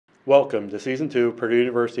Welcome to Season 2 Purdue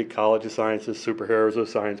University College of Sciences Superheroes of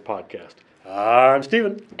Science podcast. I'm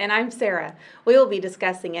Stephen. And I'm Sarah. We will be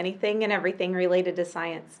discussing anything and everything related to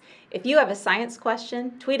science. If you have a science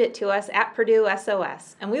question, tweet it to us at Purdue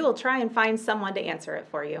SOS, and we will try and find someone to answer it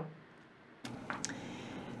for you.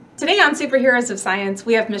 Today on Superheroes of Science,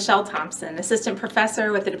 we have Michelle Thompson, Assistant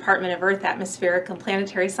Professor with the Department of Earth, Atmospheric, and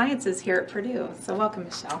Planetary Sciences here at Purdue. So welcome,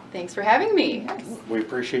 Michelle. Thanks for having me. Yes. We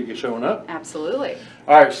appreciate you showing up. Absolutely.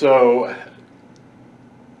 All right, so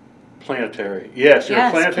planetary. Yes, you're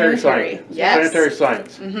Yes, planetary planetary. science. Yes. Planetary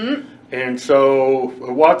science. Mm-hmm. And so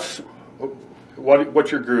what's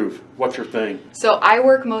your groove? What's your thing? So I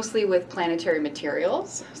work mostly with planetary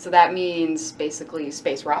materials. So that means basically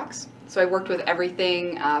space rocks. So I worked with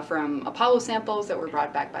everything from Apollo samples that were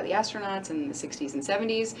brought back by the astronauts in the 60s and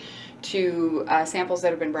 70s to samples that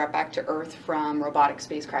have been brought back to Earth from robotic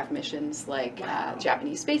spacecraft missions like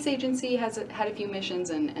Japanese Space Agency has had a few missions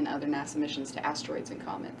and other NASA missions to asteroids and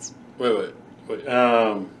comets. Wait.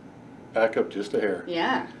 Back up just a hair.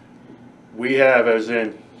 Yeah. We have, as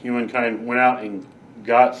in humankind went out and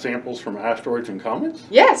got samples from asteroids and comets?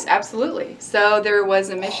 Yes, absolutely. So there was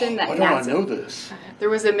a mission that Why don't I know this? There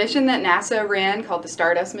was a mission that NASA ran called the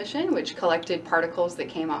Stardust mission, which collected particles that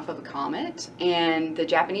came off of a comet. And the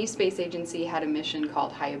Japanese Space Agency had a mission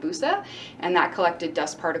called Hayabusa, and that collected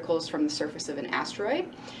dust particles from the surface of an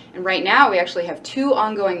asteroid. And right now we actually have two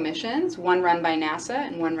ongoing missions, one run by NASA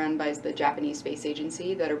and one run by the Japanese Space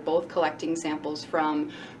Agency, that are both collecting samples from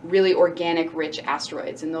really organic, rich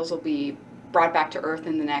asteroids. And those will be brought back to Earth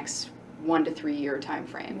in the next 1 to 3 year time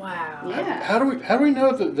frame. Wow. Yeah. How do we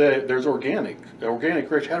know that there's organic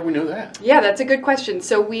rich? How do we know that? Yeah, that's a good question.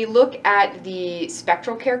 So we look at the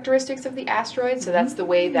spectral characteristics of the asteroid. So that's the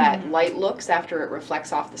way that light looks after it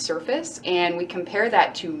reflects off the surface. And we compare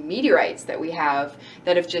that to meteorites that we have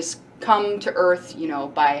that have just come to Earth,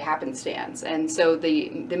 by happenstance. And so the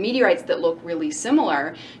meteorites that look really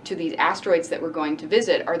similar to these asteroids that we're going to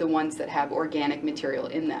visit are the ones that have organic material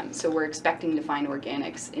in them. So we're expecting to find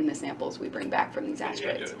organics in the samples we bring back from these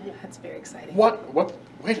asteroids. That's very exciting. What?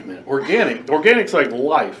 Wait a minute. Organic's like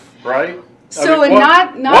life, right? So what not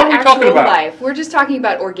are we talking actual about? life. We're just talking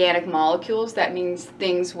about organic molecules. That means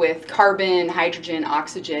things with carbon, hydrogen,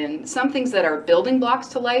 oxygen, some things that are building blocks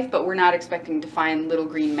to life, but we're not expecting to find little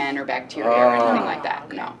green men or bacteria or anything like that.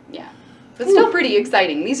 Okay. No, yeah. So it's still pretty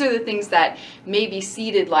exciting. These are the things that maybe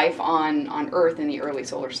seeded life on Earth in the early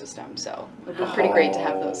solar system. So it would be pretty great to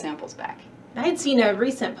have those samples back. I had seen a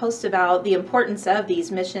recent post about the importance of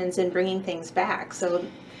these missions in bringing things back.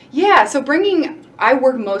 Yeah, so I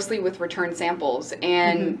work mostly with return samples,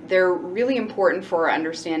 and they're really important for our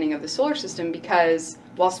understanding of the solar system because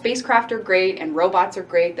while spacecraft are great and robots are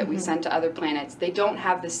great that we send to other planets, they don't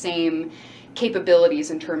have the same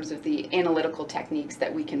capabilities in terms of the analytical techniques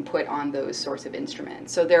that we can put on those sorts of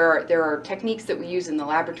instruments. So there are techniques that we use in the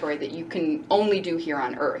laboratory that you can only do here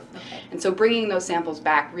on Earth. Okay. And so bringing those samples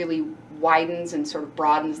back really widens and sort of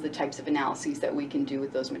broadens the types of analyses that we can do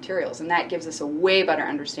with those materials. And that gives us a way better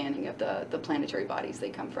understanding of the planetary bodies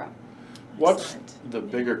they come from. What's the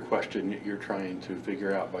bigger question that you're trying to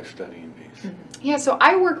figure out by studying these? Yeah, so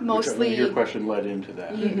I work mostly... Your question led into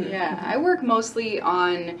that. Yeah, I work mostly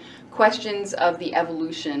on questions of the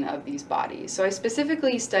evolution of these bodies. So I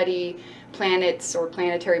specifically study planets or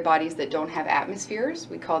planetary bodies that don't have atmospheres.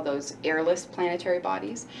 We call those airless planetary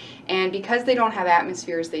bodies. And because they don't have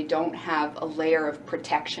atmospheres, they don't have a layer of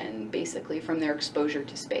protection, basically, from their exposure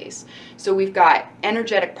to space. So we've got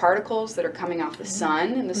energetic particles that are coming off the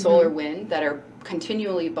sun and the solar wind that are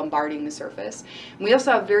continually bombarding the surface. And we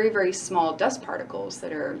also have very, very small dust particles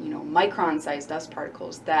that are, micron-sized dust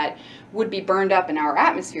particles that would be burned up in our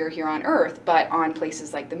atmosphere here on Earth, but on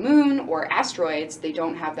places like the moon or asteroids, they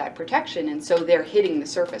don't have that protection, and so they're hitting the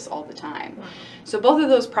surface all the time. Wow. So both of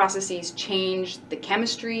those processes change the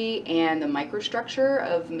chemistry and the microstructure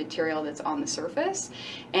of material that's on the surface,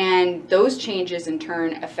 and those changes in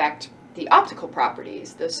turn affect the optical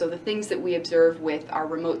properties, so the things that we observe with our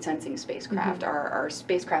remote sensing spacecraft, our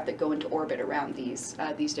spacecraft that go into orbit around these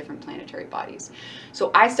different planetary bodies.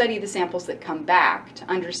 So I study the samples that come back to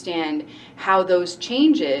understand how those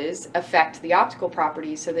changes affect the optical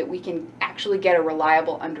properties so that we can actually get a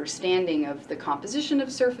reliable understanding of the composition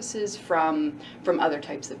of surfaces from other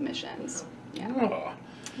types of missions. Yeah. Oh.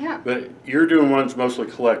 Yeah. But you're doing ones mostly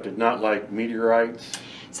collected, not like meteorites?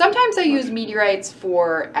 Sometimes I use meteorites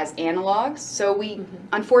as analogs. So we,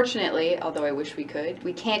 unfortunately, although I wish we could,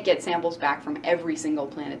 we can't get samples back from every single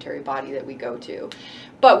planetary body that we go to.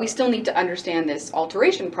 But we still need to understand this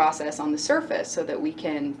alteration process on the surface so that we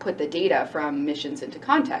can put the data from missions into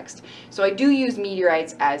context. So I do use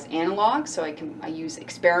meteorites as analogs. So I use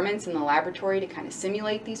experiments in the laboratory to kind of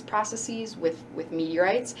simulate these processes with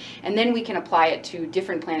meteorites. And then we can apply it to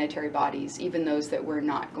different planetary bodies, even those that we're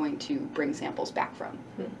not going to bring samples back from.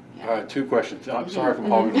 All right, 2 questions. I'm sorry if I'm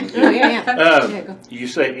hogging you. Oh, yeah. You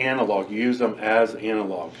say analog. You use them as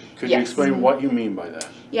analog. Could you Yes. explain what you mean by that?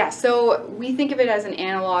 Yeah, so we think of it as an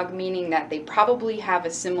analog, meaning that they probably have a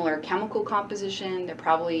similar chemical composition, they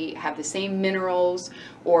probably have the same minerals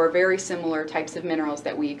or very similar types of minerals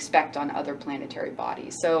that we expect on other planetary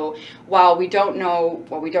bodies. So while we don't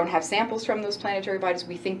have samples from those planetary bodies,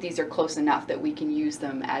 we think these are close enough that we can use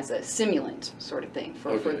them as a simulant sort of thing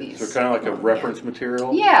for these. So kind of like a reference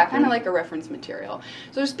material? Yeah, kind of like a reference material.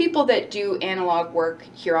 So there's people that do analog work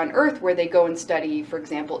here on Earth where they go and study, for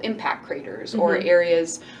example, impact craters or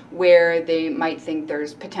areas where they might think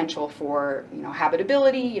there's potential for,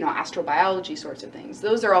 habitability, astrobiology sorts of things.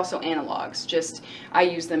 Those are also analogs, just I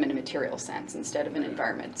use them in a material sense instead of an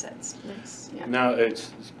environment sense. Yeah. Now,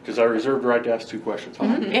 it's because I reserved the right to ask 2 questions.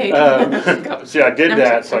 Yeah. See, I did Number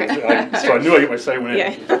that, 2. so I knew I get my say one in.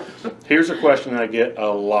 Yeah. Here's a question I get a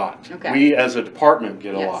lot. Okay. We as a department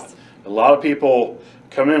get a Yes. lot. A lot of people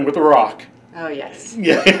come in with a rock. Oh, yes.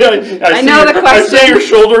 Yeah, I know the I see question. your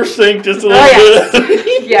shoulders sink just a little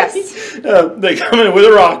Oh, yes. bit. They come in with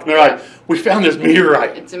a rock and they're like, "We found this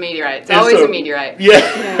meteorite." It's a meteorite. It's And always so- a meteorite. Yeah,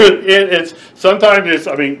 it's sometimes it's.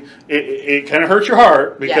 I mean, it kind of hurts your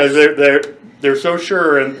heart because Yes. they're so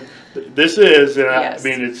sure, and this is. And Yes. I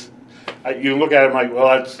mean, it's. You look at it like, well,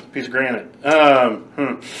 that's a piece of granite. Yeah.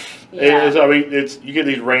 I mean, you get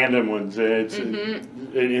these random ones, and it's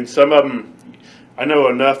and some of them. I know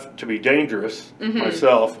enough to be dangerous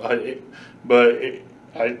myself,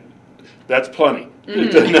 that's plenty. To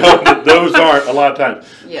know that those aren't a lot of times.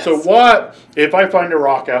 Yes. So what, if I find a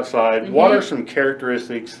rock outside, what are some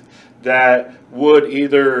characteristics that would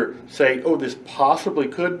either say, oh, this possibly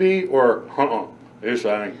could be, or, there's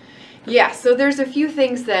something. Yeah, so there's a few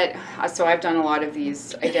things that, so I've done a lot of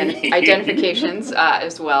these identifications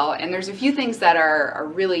as well, and there's a few things that are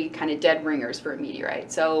really kind of dead ringers for a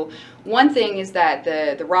meteorite. So one thing is that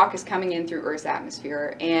the rock is coming in through Earth's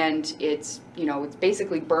atmosphere, and it's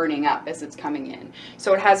basically burning up as it's coming in.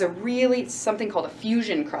 So it has something called a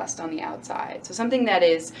fusion crust on the outside. So something that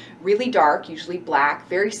is really dark, usually black,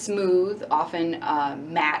 very smooth, often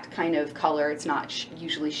matte kind of color. It's not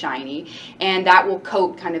usually shiny, and that will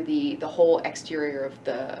coat kind of the whole exterior of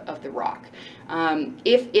the rock.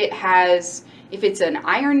 If it's an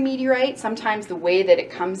iron meteorite, sometimes the way that it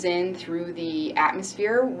comes in through the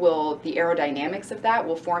atmosphere the aerodynamics of that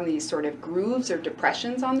will form these sort of grooves or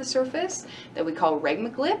depressions on the surface that we call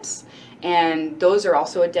regmaglyphs. And those are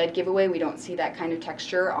also a dead giveaway. We don't see that kind of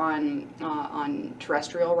texture on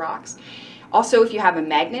terrestrial rocks. Also, if you have a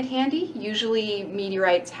magnet handy, usually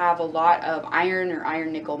meteorites have a lot of iron or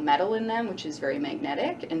iron-nickel metal in them, which is very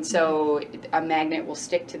magnetic, and so a magnet will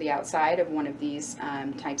stick to the outside of one of these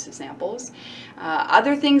types of samples.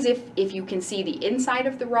 Other things, if you can see the inside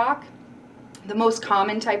of the rock, the most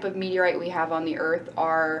common type of meteorite we have on the Earth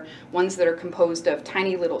are ones that are composed of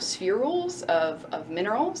tiny little spherules of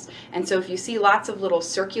minerals. And so if you see lots of little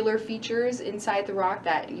circular features inside the rock,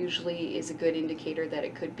 that usually is a good indicator that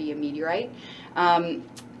it could be a meteorite.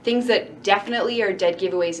 Things that definitely are dead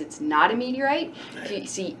giveaways, it's not a meteorite. If you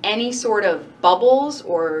see any sort of bubbles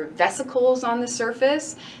or vesicles on the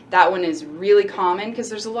surface, that one is really common because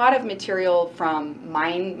there's a lot of material from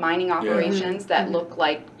mining operations that look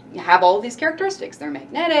like have all of these characteristics. They're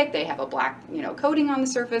magnetic, they have a black coating on the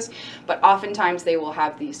surface, but oftentimes they will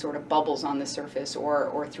have these sort of bubbles on the surface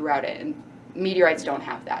or throughout it, and meteorites don't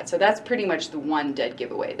have that. So that's pretty much the one dead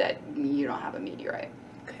giveaway that you don't have a meteorite.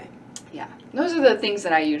 Okay. Yeah, those are the things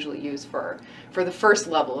that I usually use for the first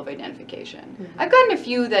level of identification. I've gotten a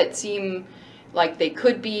few that seem like they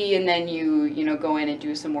could be, and then you go in and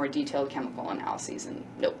do some more detailed chemical analyses, and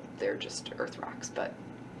nope, they're just Earth rocks. But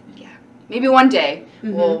yeah, maybe one day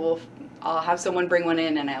I'll have someone bring one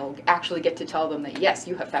in, and I'll actually get to tell them that yes,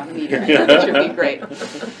 you have found a meteorite, which would be great.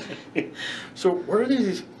 So where do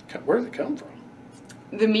they come from?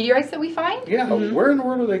 The meteorites that we find? Yeah, where in the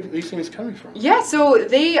world are these things coming from? Yeah, so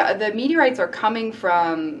the meteorites are coming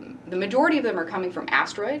from the majority of them are coming from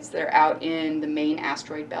asteroids that are out in the main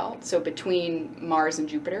asteroid belt. So between Mars and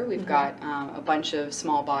Jupiter, we've got a bunch of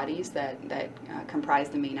small bodies that comprise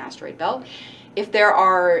the main asteroid belt. If there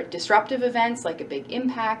are disruptive events like a big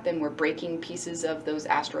impact, then we're breaking pieces of those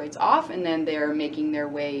asteroids off, and then they're making their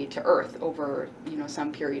way to Earth over, you know,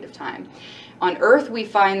 some period of time. On Earth, we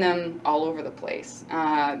find them all over the place.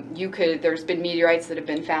 There's been meteorites that have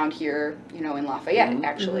been found here, you know, in Lafayette,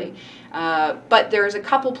 actually. But there's a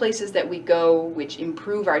couple places that we go which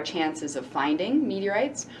improve our chances of finding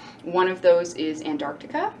meteorites. One of those is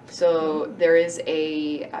Antarctica. So there is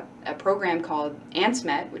a program called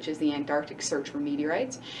ANSMET, which is the Antarctic Search for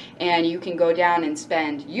Meteorites. And you can go down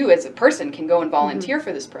and you as a person can go and volunteer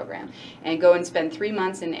for this program and go and spend 3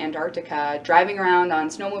 months in Antarctica driving around on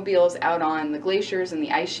snowmobiles out on the glaciers and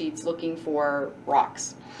the ice sheets looking for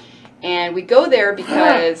rocks. And we go there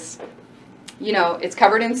because, you know, it's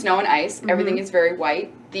covered in snow and ice. Everything is very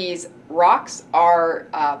white. These rocks are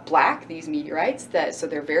black, these meteorites, so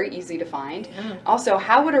they're very easy to find. Also,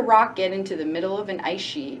 how would a rock get into the middle of an ice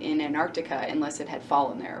sheet in Antarctica unless it had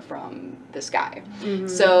fallen there from the sky?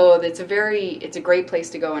 So it's a great place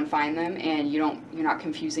to go and find them, and you're not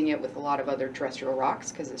confusing it with a lot of other terrestrial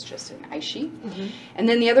rocks because it's just an ice sheet. And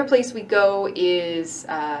then the other place we go is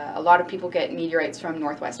a lot of people get meteorites from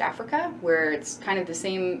Northwest Africa, where it's kind of the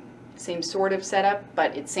same sort of setup,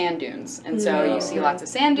 but it's sand dunes. And so you see lots of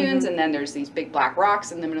sand dunes, and then there's these big black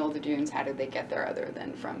rocks in the middle of the dunes. How did they get there other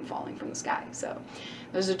than from falling from the sky? So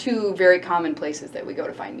those are two very common places that we go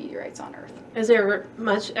to find meteorites on Earth. Is there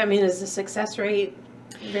much, I mean, is the success rate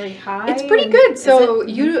very high? It's pretty good. So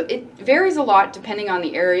it varies a lot depending on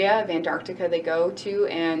the area of Antarctica they go to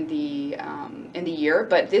and the year.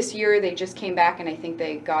 But this year they just came back and I think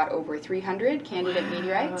they got over 300 candidate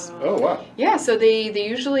meteorites. Oh wow! Yeah, so they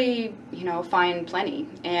usually, you know, find plenty,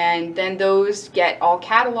 and then those get all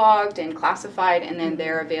cataloged and classified, and then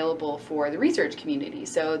they're available for the research community.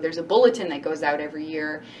 So there's a bulletin that goes out every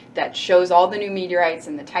year that shows all the new meteorites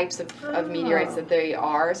and the types of meteorites that they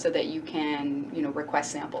are, so that you can, you know,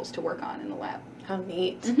 request samples to work on in the lab. How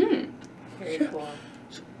neat. Very cool.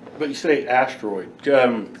 But you say asteroid.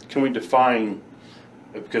 Can we define,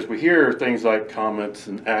 because we hear things like comets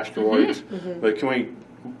and asteroids, but can we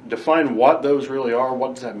define what those really are?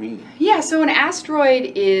 What does that mean? Yeah, so an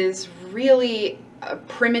asteroid is really a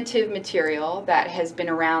primitive material that has been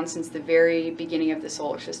around since the very beginning of the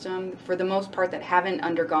solar system, for the most part that haven't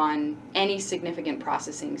undergone any significant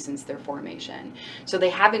processing since their formation. So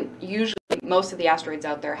they haven't usually, most of the asteroids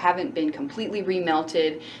out there haven't been completely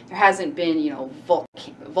remelted. There hasn't been, you know,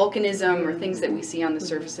 volcanism or things that we see on the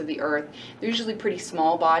surface of the Earth. They're usually pretty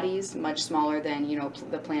small bodies, much smaller than, you know,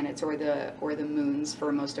 the planets or the moons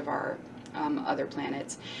for most of our other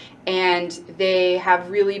planets. And they have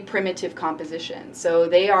really primitive composition. So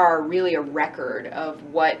they are really a record of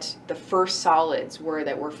what the first solids were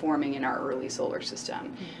that were forming in our early solar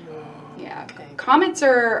system. Yeah. Okay. Comets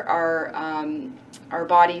are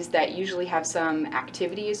bodies that usually have some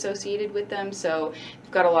activity associated with them. So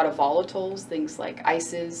we've got a lot of volatiles, things like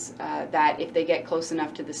ices, that if they get close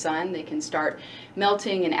enough to the sun, they can start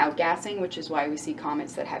melting and outgassing, which is why we see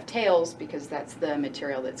comets that have tails, because that's the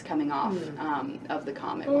material that's coming off of the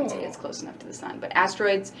comet once it gets close enough to the sun. But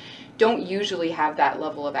asteroids don't usually have that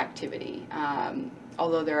level of activity,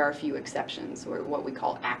 although there are a few exceptions, or what we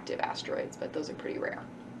call active asteroids, but those are pretty rare.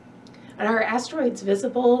 And are asteroids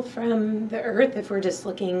visible from the Earth if we're just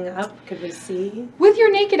looking up? Could we see? With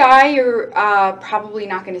your naked eye, you're probably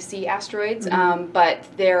not going to see asteroids, but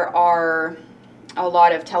there are a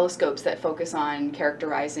lot of telescopes that focus on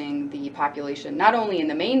characterizing the population, not only in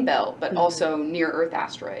the main belt, but also near-Earth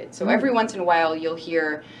asteroids. So every once in a while, you'll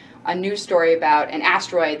hear a news story about an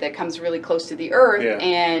asteroid that comes really close to the Earth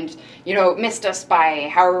and, you know, missed us by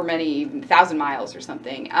however many 1,000 miles or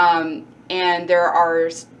something. And there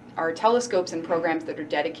are telescopes and programs that are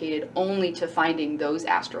dedicated only to finding those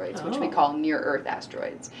asteroids, which we call near-Earth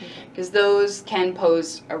asteroids, because those can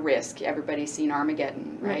pose a risk. Everybody's seen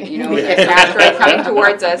Armageddon, right? You know, we get an asteroid coming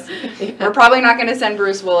towards us. We're probably not going to send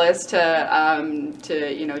Bruce Willis to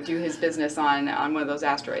you know, do his business on one of those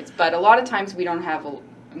asteroids. But a lot of times we don't have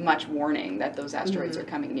much warning that those asteroids are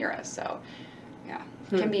coming near us. So, yeah,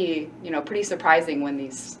 it can be, you know, pretty surprising when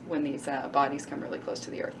these bodies come really close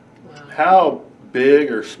to the Earth. Wow. How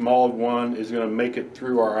big or small one is going to make it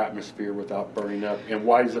through our atmosphere without burning up, and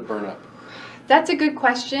why does it burn up? That's a good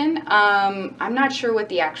question. I'm not sure what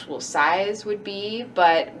the actual size would be,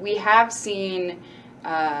 but we have seen,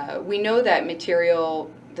 we know that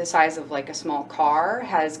material the size of like a small car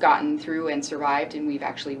has gotten through and survived, and we've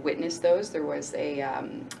actually witnessed those. There was a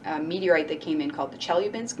meteorite that came in called the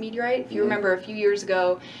Chelyabinsk meteorite. If you remember, a few years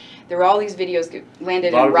ago, there were all these videos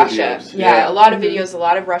landed A lot in of Russia. videos, Yeah, yeah. a lot of videos. A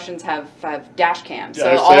lot of Russians have dash cams.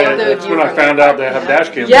 Yeah, So all of the that's when I found out they have dash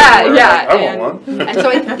cams. Yeah, everywhere. yeah. I'm like, I want one. And so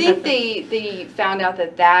I think they found out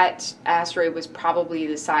that asteroid was probably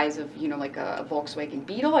the size of, you know, like a Volkswagen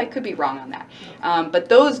Beetle. I could be wrong on that. But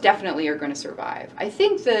those definitely are going to survive. I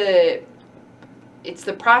think it's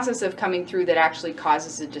the process of coming through that actually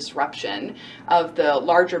causes a disruption of the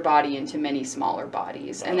larger body into many smaller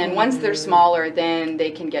bodies. And then once they're smaller, then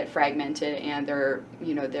they can get fragmented, and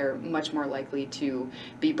they're much more likely to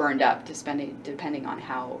be burned up, depending on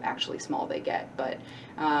how actually small they get. But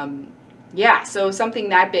yeah, so something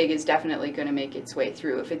that big is definitely going to make its way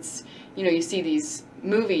through. If it's, you know, you see these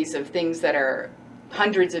movies of things that are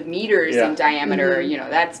hundreds of meters in diameter, you know,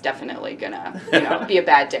 that's definitely gonna, you know, be a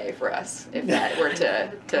bad day for us if that were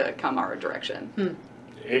to come our direction.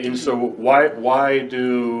 And so why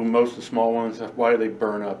do most of the small ones, why do they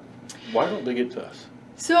burn up? Why don't they get to us?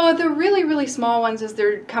 So the really, really small ones, as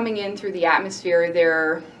they're coming in through the atmosphere,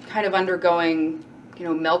 they're kind of undergoing, you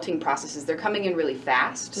know, melting processes. They're coming in really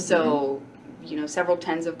fast. So, you know, several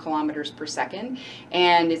tens of kilometers per second,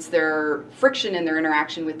 and it's their friction and their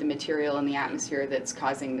interaction with the material in the atmosphere that's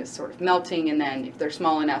causing this sort of melting, and then if they're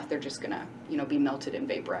small enough, they're just gonna, you know, be melted and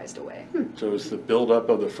vaporized away. So it's the buildup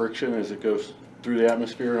of the friction as it goes through the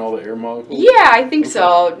atmosphere and all the air molecules? Yeah, I think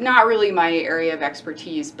so. Not really my area of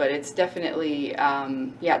expertise, but it's definitely,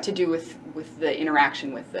 yeah, to do with the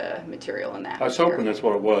interaction with the material in that. I was hoping that's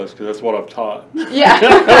what it was, because that's what I've taught. Yeah.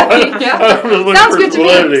 Yeah. Sounds good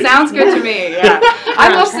to me. Sounds good to me, yeah.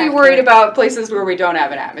 I'm mostly worried about places where we don't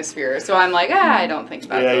have an atmosphere, so I'm like, I don't think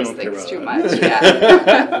about those things too much.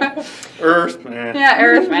 Yeah. Earth, man. Yeah,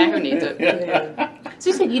 Earth, man, who needs it? Yeah. So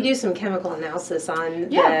you said you do some chemical analysis on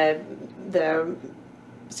the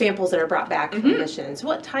samples that are brought back from missions.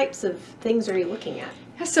 What types of things are you looking at?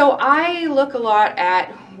 So I look a lot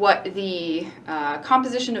at what the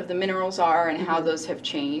composition of the minerals are and how those have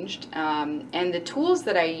changed. And the tools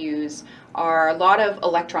that I use are a lot of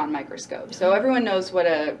electron microscopes. So everyone knows what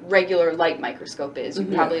a regular light microscope is. You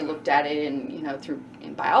probably looked at it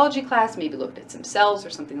in biology class, maybe looked at some cells or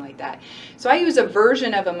something like that. So I use a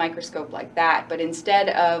version of a microscope like that, but instead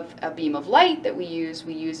of a beam of light that we use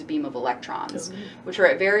a beam of electrons, which are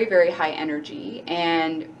at very, very high energy,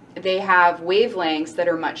 and they have wavelengths that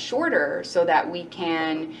are much shorter so that we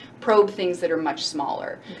can probe things that are much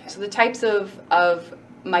smaller. Okay. So the types of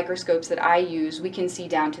microscopes that I use, we can see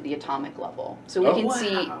down to the atomic level. So we can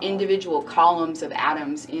see individual columns of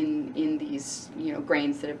atoms in these, you know,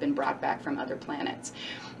 grains that have been brought back from other planets.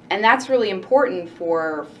 And that's really important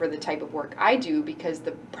for the type of work I do, because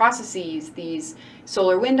the processes, these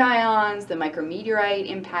solar wind ions, the micrometeorite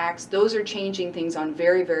impacts, those are changing things on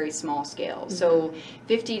very, very small scales. So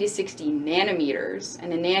 50 to 60 nanometers,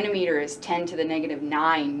 and a nanometer is 10 to the negative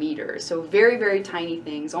 9 meters. So very, very tiny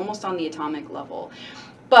things, almost on the atomic level.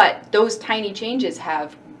 But those tiny changes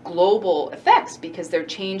have global effects because they're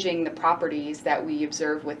changing the properties that we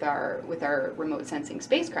observe with our remote sensing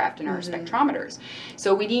spacecraft and our spectrometers.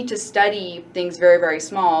 So we need to study things very, very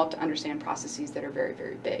small to understand processes that are very,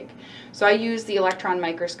 very big. So I use the electron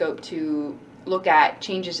microscope to look at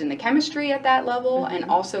changes in the chemistry at that level and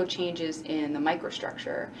also changes in the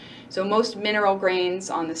microstructure. So most mineral grains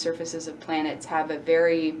on the surfaces of planets have a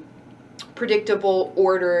very predictable,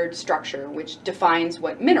 ordered structure which defines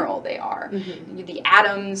what mineral they are. The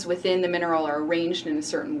atoms within the mineral are arranged in a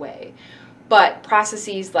certain way. But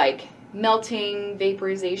processes like melting,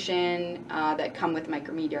 vaporization that come with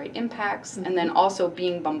micrometeorite impacts, and then also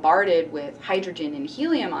being bombarded with hydrogen and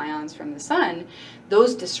helium ions from the sun,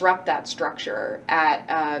 those disrupt that structure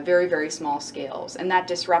at very, very small scales. And that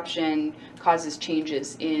disruption causes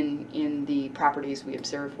changes in the properties we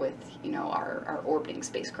observe with, you know, our orbiting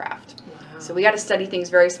spacecraft. Wow. So we got to study things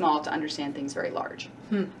very small to understand things very large.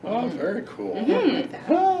 Oh, very cool.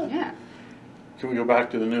 Yeah. Can we go back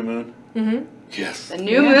to the new moon? Yes. The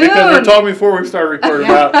new moon. Because they told me before we started recording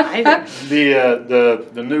about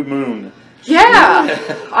the new moon. Yeah,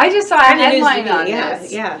 I just saw a headline on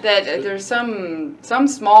this. Yeah. That there's some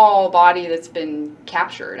small body that's been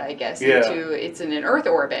captured, I guess, it's in an Earth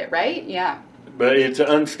orbit, right? Yeah. But it's an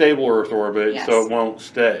unstable Earth orbit, so it won't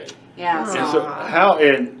stay. Yeah. And so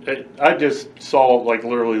I just saw, like,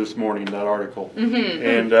 literally this morning that article,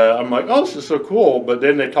 and I'm like, oh, this is so cool. But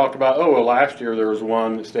then they talked about, well, last year there was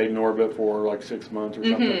one that stayed in orbit for like 6 months or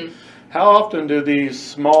something. How often do these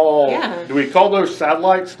small, do we call those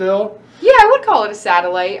satellites still? Yeah, I would call it a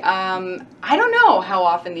satellite. I don't know how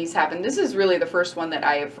often these happen. This is really the first one that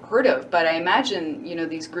I have heard of, but I imagine, you know,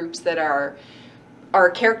 these groups that are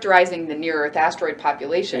characterizing the near-Earth asteroid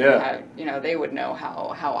population, you know, they would know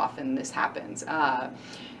how often this happens.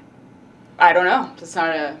 I don't know. It's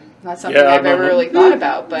not something I've ever really thought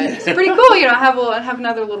about, but it's pretty cool. You know, have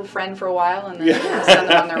another little friend for a while, and then send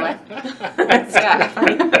them on their way.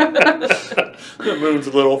 The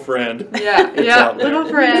moon's little friend. Yeah, little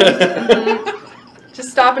friend. Just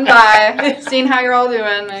stopping by, seeing how you're all doing,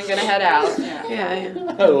 and gonna head out. Yeah.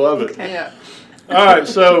 I love it. Yeah. All right,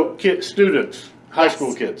 so students, high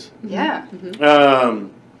school kids. Yeah.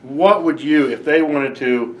 What would you, if they wanted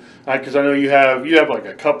to, because I know you have like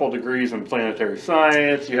a couple degrees in planetary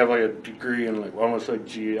science, you have like a degree in like, I want to say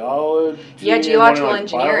geology. Yeah, geological like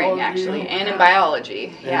engineering biology. actually, and in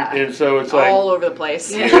biology. Yeah. And so it's like all over the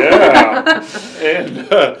place. Yeah.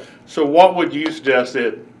 And so what would you suggest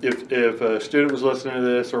that if a student was listening to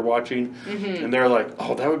this or watching, and they're like,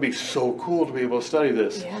 oh, that would be so cool to be able to study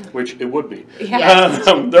this, which it would be. Yes.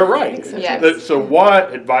 They're right. Yes. So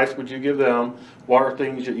what advice would you give them? What are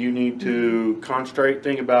things that you need to concentrate,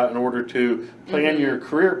 think about in order to plan your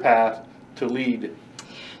career path to lead?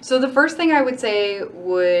 So the first thing I would say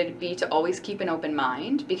would be to always keep an open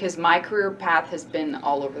mind, because my career path has been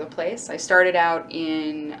all over the place. I started out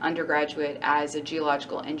in undergraduate as a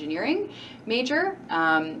geological engineering major,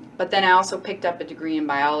 but then I also picked up a degree in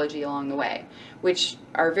biology along the way, which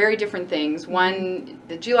are very different things. One,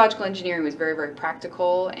 the geological engineering was very, very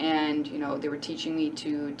practical, and you know, they were teaching me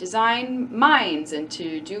to design mines and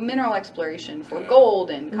to do mineral exploration for gold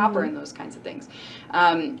and copper and those kinds of things.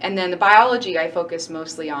 And then the biology, I focused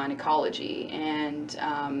mostly on ecology and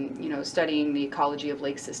you know, studying the ecology of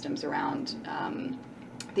lake systems around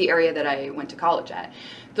the area that I went to college at.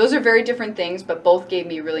 Those are very different things, but both gave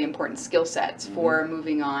me really important skill sets for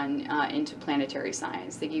moving on into planetary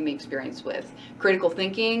science. They gave me experience with critical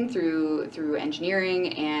thinking through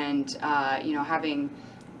engineering, and you know, having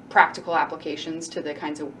practical applications to the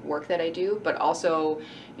kinds of work that I do, but also,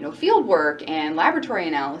 you know, field work and laboratory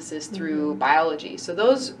analysis through biology. So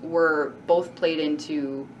those were both played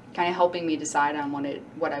into kind of helping me decide on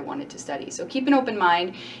what I wanted to study. So keep an open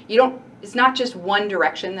mind. It's not just one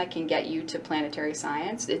direction that can get you to planetary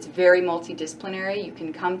science. It's very multidisciplinary. You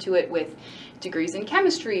can come to it with degrees in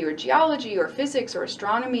chemistry or geology or physics or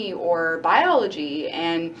astronomy or biology,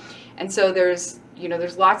 and so there's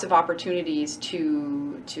lots of opportunities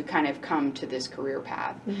to kind of come to this career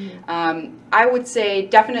path. I would say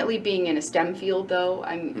definitely being in a STEM field, though.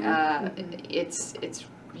 It's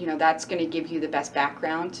you know, that's going to give you the best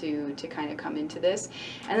background to kind of come into this.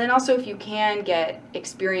 And then also, if you can get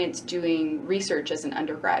experience doing research as an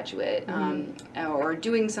undergraduate, or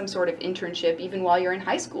doing some sort of internship even while you're in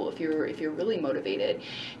high school, if you're really motivated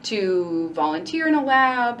to volunteer in a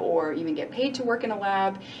lab or even get paid to work in a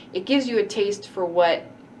lab, it gives you a taste for what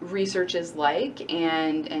research is like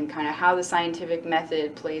and kind of how the scientific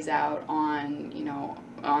method plays out on, you know,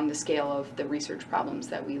 on the scale of the research problems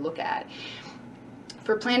that we look at.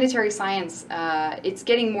 For planetary science, it's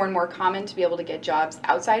getting more and more common to be able to get jobs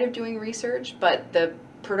outside of doing research, but the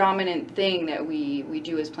predominant thing that we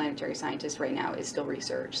do as planetary scientists right now is still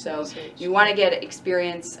research. So you want to get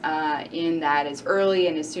experience in that as early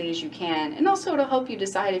and as soon as you can, and also to help you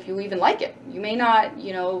decide if you even like it. You may not,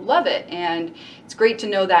 you know, love it, and it's great to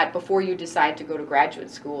know that before you decide to go to graduate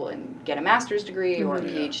school and get a master's degree or a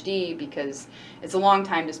PhD, because it's a long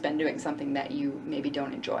time to spend doing something that you maybe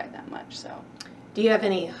don't enjoy that much. So. Do you have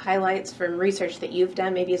any highlights from research that you've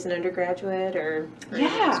done, maybe as an undergraduate or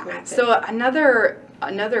yeah? So another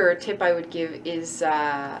tip I would give is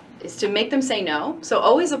to make them say no. So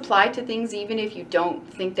always apply to things even if you don't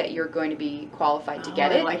think that you're going to be qualified to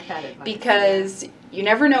get it. I like that advice. Because you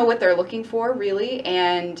never know what they're looking for, really,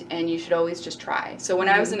 and you should always just try. So when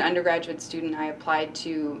I was an undergraduate student, I applied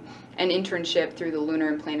to an internship through the Lunar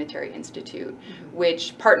and Planetary Institute,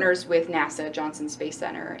 which partners with NASA Johnson Space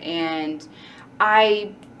Center, and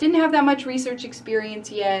I didn't have that much research experience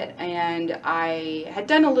yet, and I had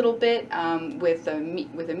done a little bit with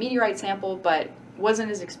a meteorite sample, but wasn't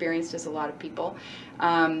as experienced as a lot of people.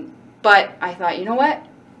 But I thought, you know what?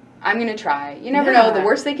 I'm going to try. You never know. The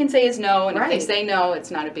worst they can say is no, and if they say no, it's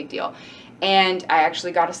not a big deal. And I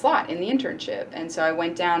actually got a slot in the internship. And so I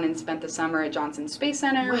went down and spent the summer at Johnson Space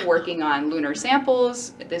Center working on lunar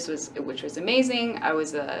samples, which was amazing. I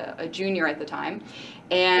was a junior at the time.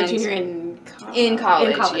 And a junior in college? In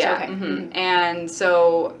college, yeah. Okay. And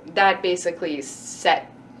so that basically set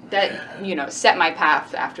my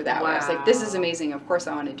path after that. Where I was like, this is amazing. Of course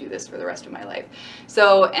I want to do this for the rest of my life.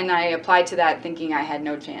 So, and I applied to that thinking I had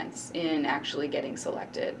no chance in actually getting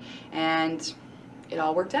selected. And it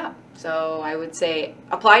all worked out. So I would say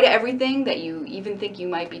apply to everything that you even think you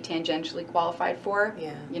might be tangentially qualified for.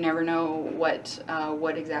 Yeah. You never know what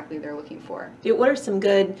exactly they're looking for. What are some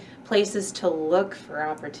good places to look for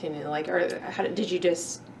opportunity? Like, or did you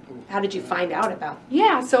just How did you find out about?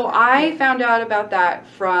 Yeah, so I found out about that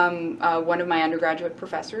from one of my undergraduate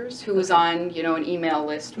professors who was on, an email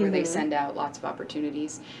list where they send out lots of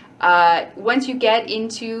opportunities. Once you get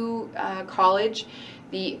into college,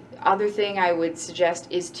 the other thing I would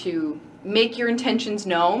suggest is to make your intentions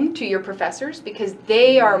known to your professors, because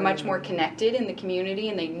they are much more connected in the community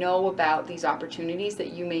and they know about these opportunities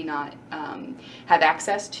that you may not have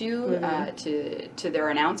access to their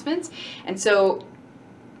announcements. And so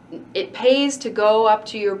it pays to go up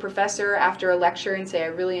to your professor after a lecture and say, I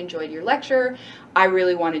really enjoyed your lecture. I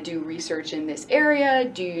really want to do research in this area.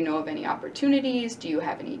 Do you know of any opportunities? Do you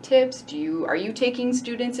have any tips? Are you taking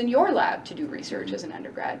students in your lab to do research as an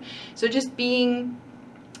undergrad? So just being,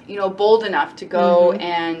 bold enough to go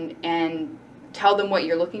and tell them what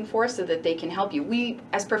you're looking for so that they can help you. We,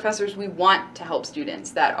 as professors, we want to help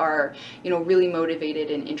students that are, really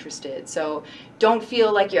motivated and interested. So don't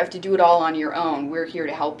feel like you have to do it all on your own. We're here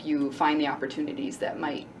to help you find the opportunities that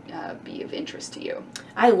might be of interest to you.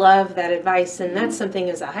 I love that advice, and that's something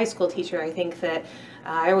as a high school teacher, I think that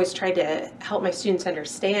I always tried to help my students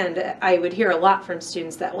understand. I would hear a lot from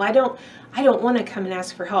students that, well, I don't want to come and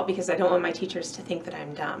ask for help because I don't want my teachers to think that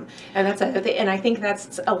I'm dumb. And and I think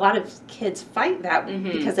that's a lot of kids fight that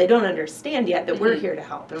because they don't understand yet that we're here to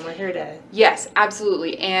help and we're here to. Yes,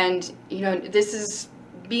 absolutely. And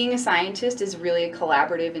being a scientist is really a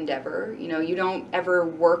collaborative endeavor. You don't ever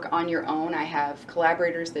work on your own. I have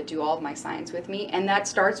collaborators that do all of my science with me, and that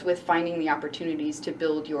starts with finding the opportunities to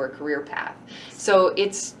build your career path. So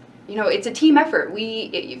it's a team effort.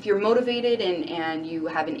 If you're motivated and you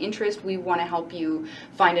have an interest, we want to help you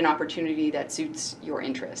find an opportunity that suits your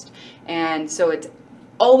interest. And so it's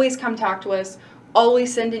always come talk to us.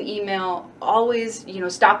 Always send an email, always,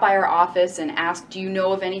 stop by our office and ask, do you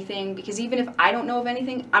know of anything? Because even if I don't know of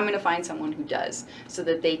anything, I'm going to find someone who does so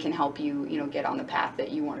that they can help you, get on the path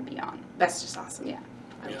that you want to be on. That's just awesome. Yeah.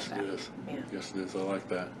 Yes, it is. Yeah. Yes, it is. I like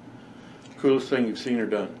that. Coolest thing you've seen or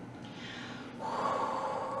done?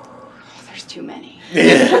 There's too many.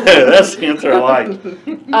 Yeah, that's the answer I like.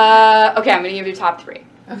 Okay, I'm going to give you top 3.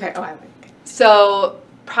 Okay. Oh, I like it. So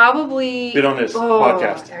probably Been on this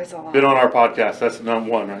podcast. There's a lot. Been on our podcast. That's number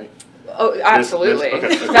 1, right? Oh, absolutely.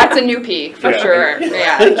 Okay. That's a new peak for sure.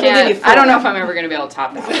 Yeah, I don't know if I'm ever going to be able to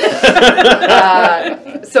top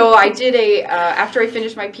that. So I did after I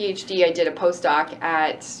finished my PhD, I did a postdoc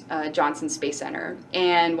at Johnson Space Center.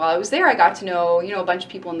 And while I was there, I got to know, a bunch of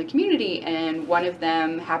people in the community. And one of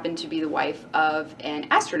them happened to be the wife of an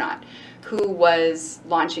astronaut who was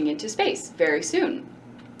launching into space very soon.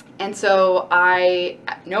 And so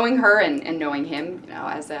knowing her and knowing him,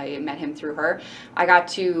 as I met him through her, I got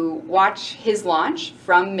to watch his launch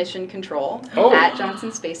from Mission Control at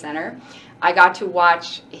Johnson Space Center. I got to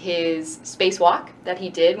watch his spacewalk that he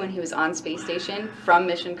did when he was on space station from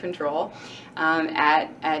Mission Control at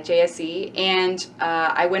JSC. And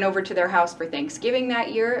I went over to their house for Thanksgiving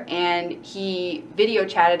that year, and he video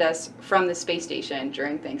chatted us from the space station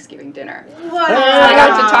during Thanksgiving dinner. Wow. So I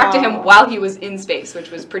got to talk to him while he was in space, which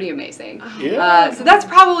was pretty amazing. Yeah. So that's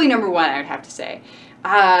probably number 1, I would have to say.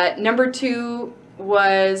 Number 2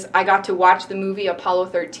 was I got to watch the movie Apollo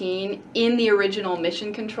 13 in the original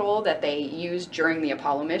mission control that they used during the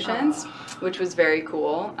Apollo missions, which was very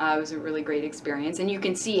cool. It was a really great experience. And you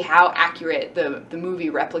can see how accurate the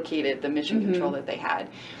movie replicated the mission control that they had.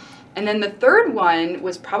 And then the third one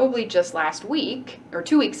was probably just last week, or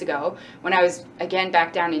 2 weeks ago, when I was, again,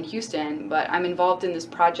 back down in Houston. But I'm involved in this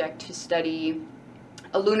project to study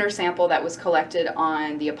a lunar sample that was collected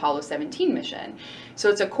on the Apollo 17 mission. So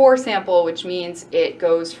it's a core sample, which means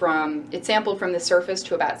it's sampled from the surface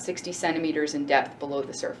to about 60 centimeters in depth below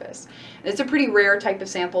the surface. And it's a pretty rare type of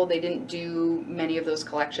sample. They didn't do many of those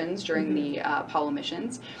collections during the Apollo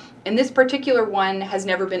missions. And this particular one has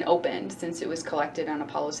never been opened since it was collected on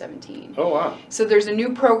Apollo 17. Oh, wow. So there's a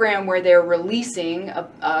new program where they're releasing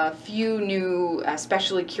a few new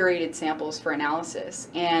specially curated samples for analysis.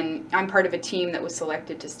 And I'm part of a team that was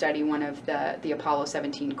selected to study one of the Apollo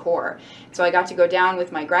 17 core. So I got to go down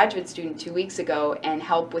with my graduate student 2 weeks ago and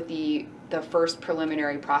help with the first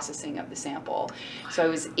preliminary processing of the sample. So I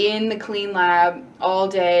was in the clean lab all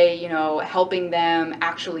day, helping them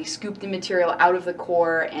actually scoop the material out of the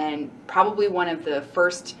core, and probably one of the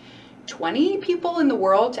first 20 people in the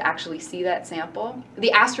world to actually see that sample.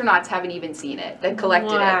 The astronauts haven't even seen it that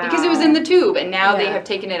collected it because it was in the tube, and now they have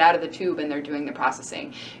taken it out of the tube and they're doing the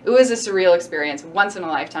processing. It was a surreal experience, once in a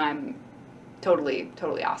lifetime. Totally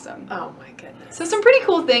awesome. Oh my goodness. So some pretty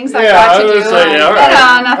cool things I got to do.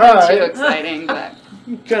 Nothing too exciting, but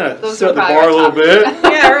Kind of those set are the probably bar a our little top bit.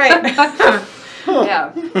 Yeah, right.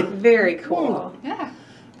 yeah. Very cool. Yeah.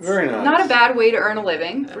 Very nice. Not a bad way to earn a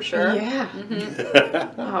living, for sure. Yeah.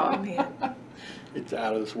 Mhm. Oh man. It's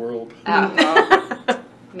out of this world. Well,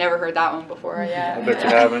 never heard that one before. I Yeah. bet you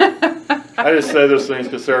haven't. I just say those things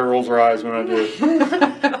because Sarah rolls her eyes when I do.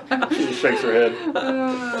 She just shakes her head.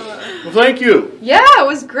 Well, thank you. Yeah, it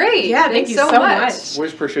was great. Yeah, thank Thanks you so so much. much.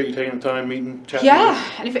 Always appreciate you taking the time, meeting, chatting. Yeah,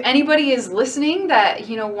 and if anybody is listening that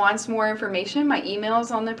wants more information, my email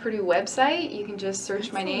is on the Purdue website. You can just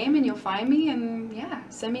search my name and you'll find me, and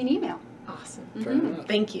send me an email. Awesome. Fair enough.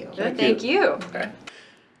 Thank you. Thank you. Okay.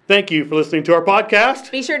 Thank you for listening to our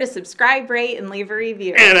podcast. Be sure to subscribe, rate, and leave a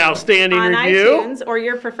review An outstanding on review. iTunes or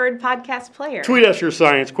your preferred podcast player. Tweet us your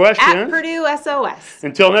science at questions. Purdue SOS.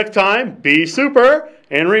 Until next time, be super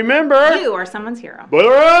and remember, You are someone's hero.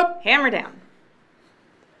 boiler up. Hammer down.